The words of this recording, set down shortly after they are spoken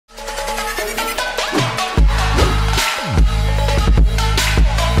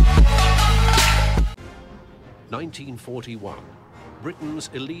1941, Britain's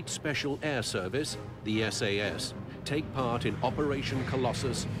elite special air service, the SAS, take part in Operation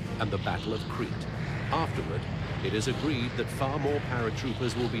Colossus and the Battle of Crete. Afterward, it is agreed that far more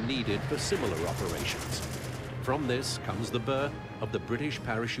paratroopers will be needed for similar operations. From this comes the birth of the British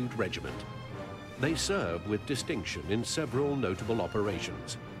Parachute Regiment. They serve with distinction in several notable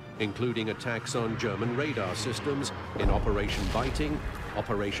operations, including attacks on German radar systems in Operation Viking,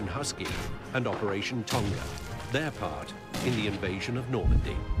 Operation Husky, and Operation Tonga, their part in the invasion of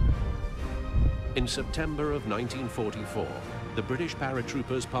Normandy. In September of 1944, the British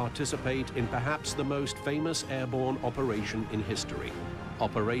paratroopers participate in perhaps the most famous airborne operation in history,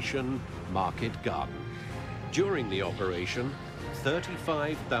 Operation Market Garden. During the operation,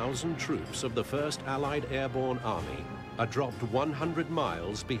 35,000 troops of the 1st Allied Airborne Army are dropped 100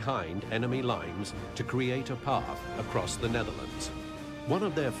 miles behind enemy lines to create a path across the Netherlands. One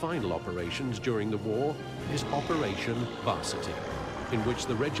of their final operations during the war is Operation Varsity, in which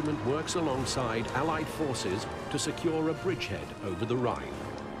the regiment works alongside Allied forces to secure a bridgehead over the Rhine.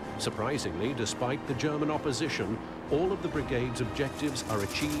 Surprisingly, despite the German opposition, all of the brigade's objectives are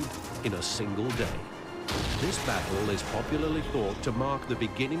achieved in a single day. This battle is popularly thought to mark the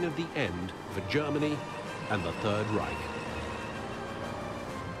beginning of the end for Germany and the Third Reich.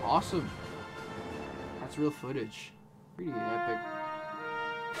 Awesome. That's real footage. Pretty epic.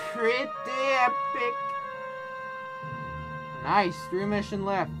 Pretty epic. Nice. 3 missions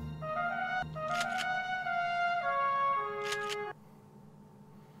left.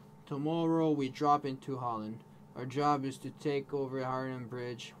 Tomorrow we drop into Holland. Our job is to take over Arnhem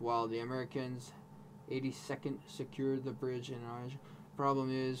Bridge while the Americans 82nd secure the bridge in ours. Problem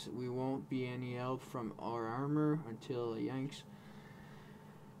is, we won't be any help from our armor until the Yanks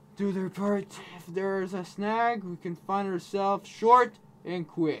do their part. If there's a snag, we can find ourselves short and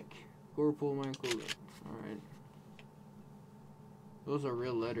quick. Corporal Michael. Alright. Those are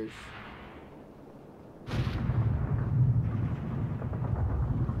real letters.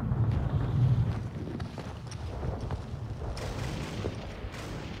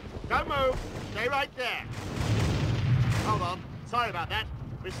 Don't move. Stay right there. Hold on. Sorry about that.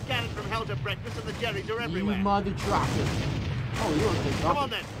 We're scattered from hell to breakfast and the Jerrys are everywhere. You mother trucker. Oh, you want to Come on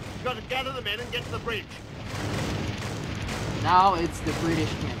then. You've got to gather them in and get to the bridge. Now it's the British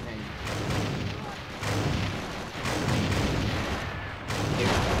campaign.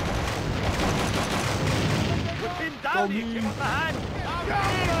 We've been down here, give us a hand.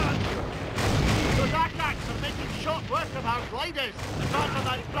 The dark axe are making short work of our gliders. Advance on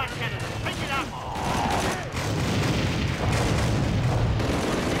those black cannons. Pick it up.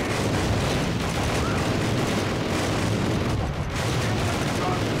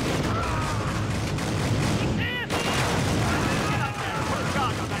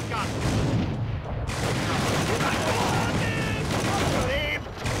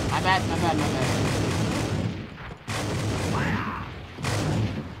 My bad.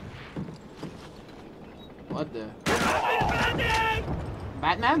 What the?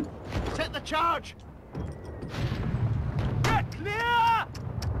 Batman? Set the charge! Get clear!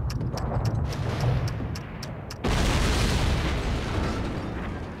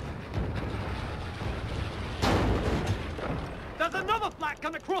 There's another flak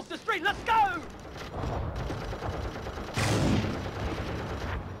coming across the street. Let's go!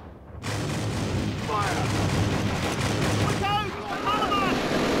 Fire! Look out! Malaman!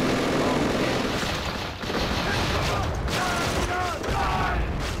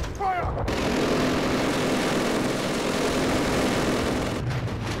 Fire!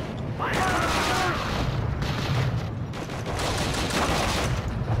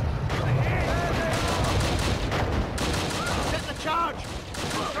 Set the charge!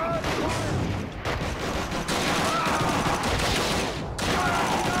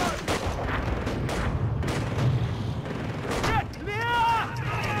 Get clear!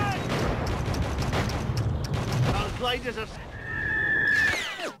 Those gliders are...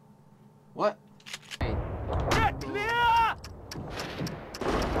 What? Hey. Get clear!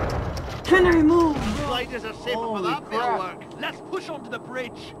 Can I move? Gliders are safer for that bit of work. Let's push onto the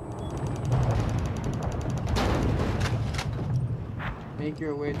bridge. Make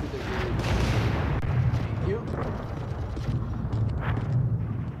your way to the bridge. Thank you.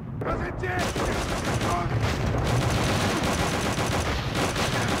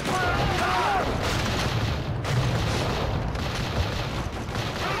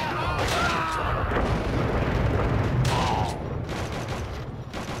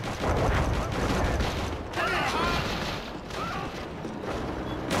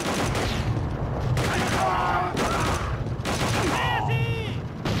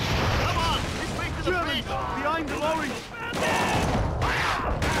 Come on, this way to the bridge. Behind the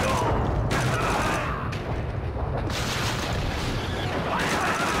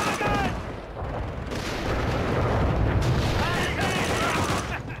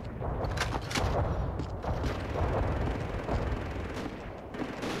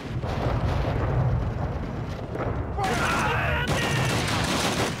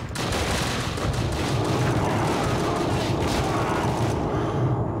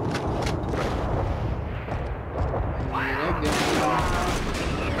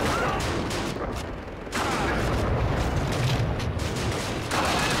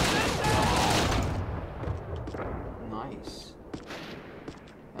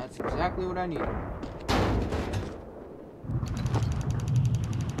exactly what I need.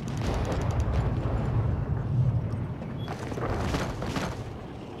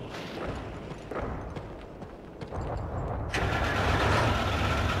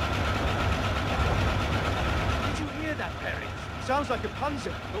 Did you hear that, Perry? Sounds like a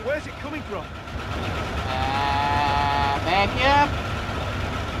Panzer, but where's it coming from? Back up.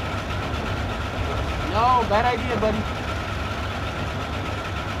 No, bad idea, buddy.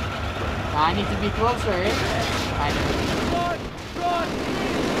 I need to be closer, eh? Run! Run!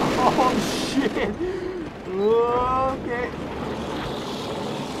 Oh, shit. Okay.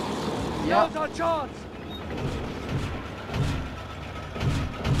 Now's our chance!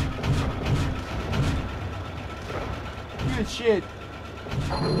 Good shit.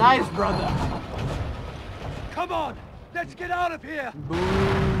 Nice, brother. Come on! Let's get out of here! Boom.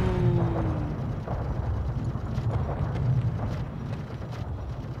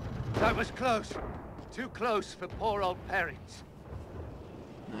 That was close. Too close for poor old Perrins.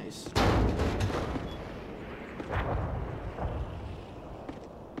 Nice.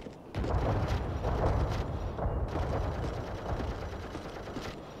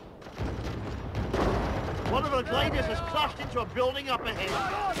 One of our gliders has crashed into a building up ahead.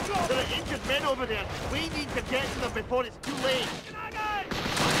 There are injured men over there. We need to get to them before it's too late.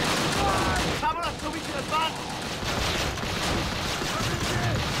 Cover us so we can advance.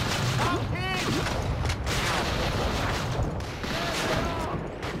 Out here!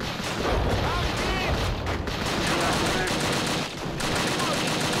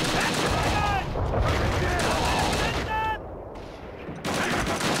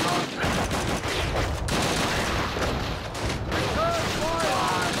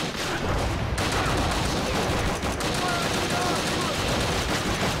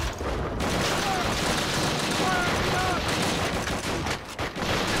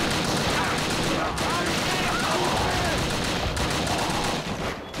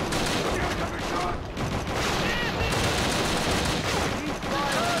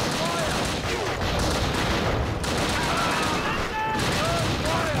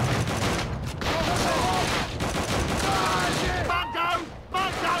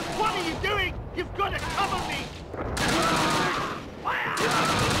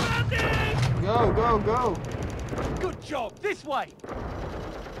 Go. Good job! This way!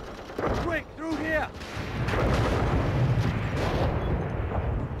 Quick, through here!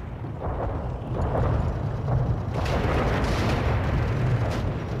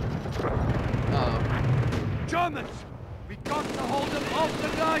 Uh-oh. Germans! We got to hold them off the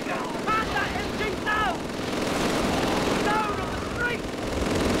glider! Man that MG down! Down on the street!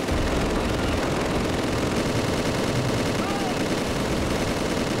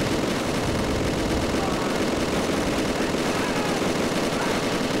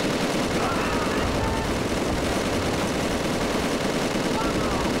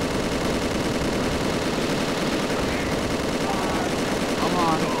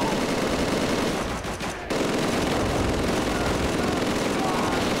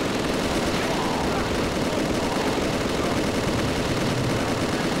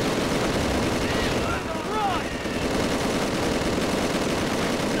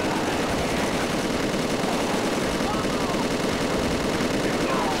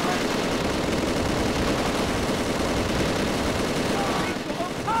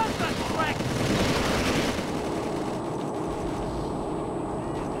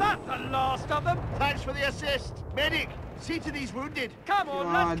 Thanks for the assist. Medic, see to these wounded. Come on,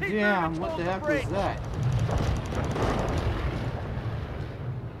 God let's keep damn, moving what the towards heck bridge. was that?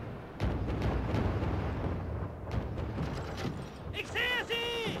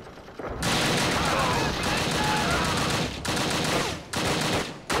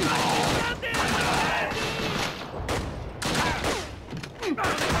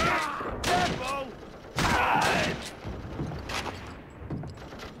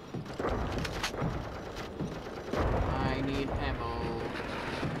 I need ammo.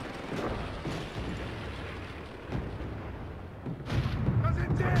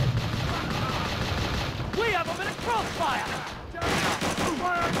 We have them in a crossfire!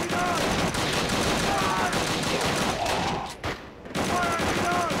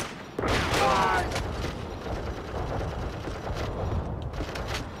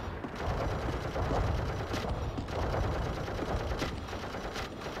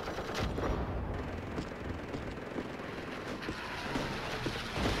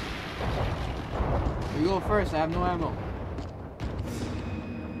 You go first, I have no ammo.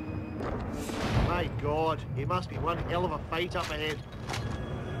 My God, it must be one hell of a fight up ahead.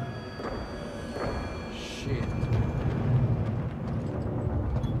 Shit.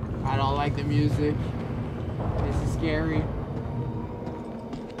 I don't like the music. This is scary.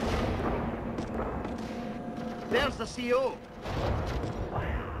 There's the CO.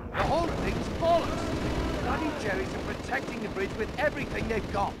 The whole thing's bollocks. Bloody Jerry's are protecting the bridge with everything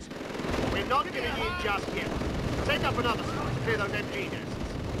they've got. We're not getting in just yet. Take up another squad to clear those MG nests.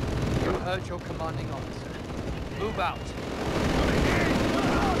 You heard your commanding officer. Move out.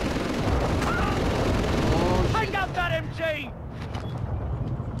 Oh, Take out that MG!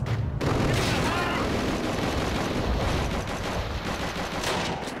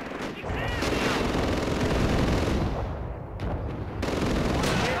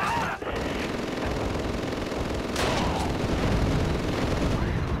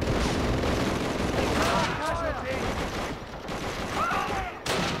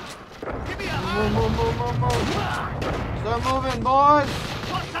 Move. Start moving, boys.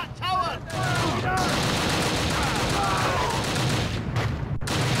 What's that tower?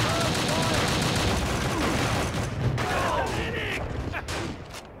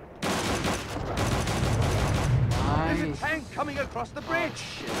 There's a tank coming across the bridge.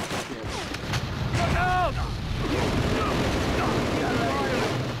 Shit. Look out!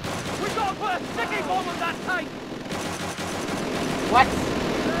 We've got to put a sticky bomb on that tank! What?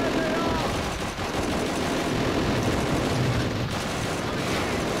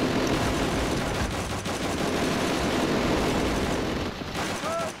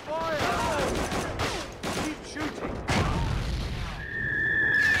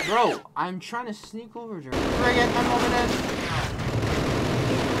 Bro, I'm trying to sneak over there. Bring it, I'm moving in.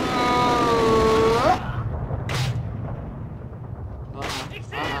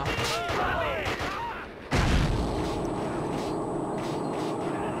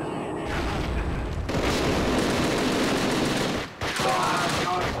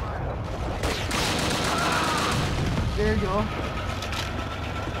 There you go.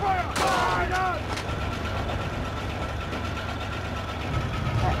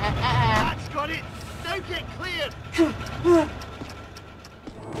 That's got it. Now get cleared.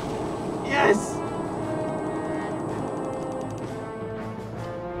 Yes!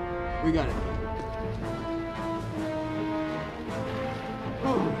 We got it.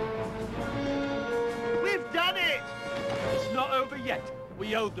 We've done it. It's not over yet.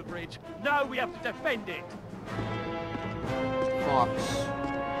 We hold the bridge. Now we have to defend it. Fox.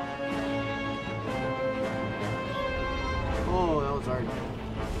 Oh, that was hard.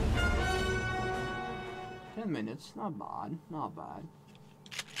 10 minutes, not bad, not bad.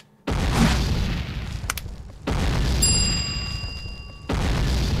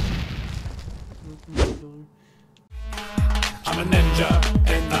 I'm a ninja,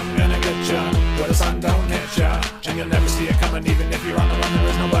 and I'm gonna get ya where the sun don't hit ya, and you'll never see it coming. Even if you're on the run, there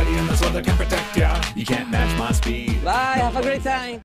is nobody in this world that can protect ya. You can't match my speed. Bye, have a great time.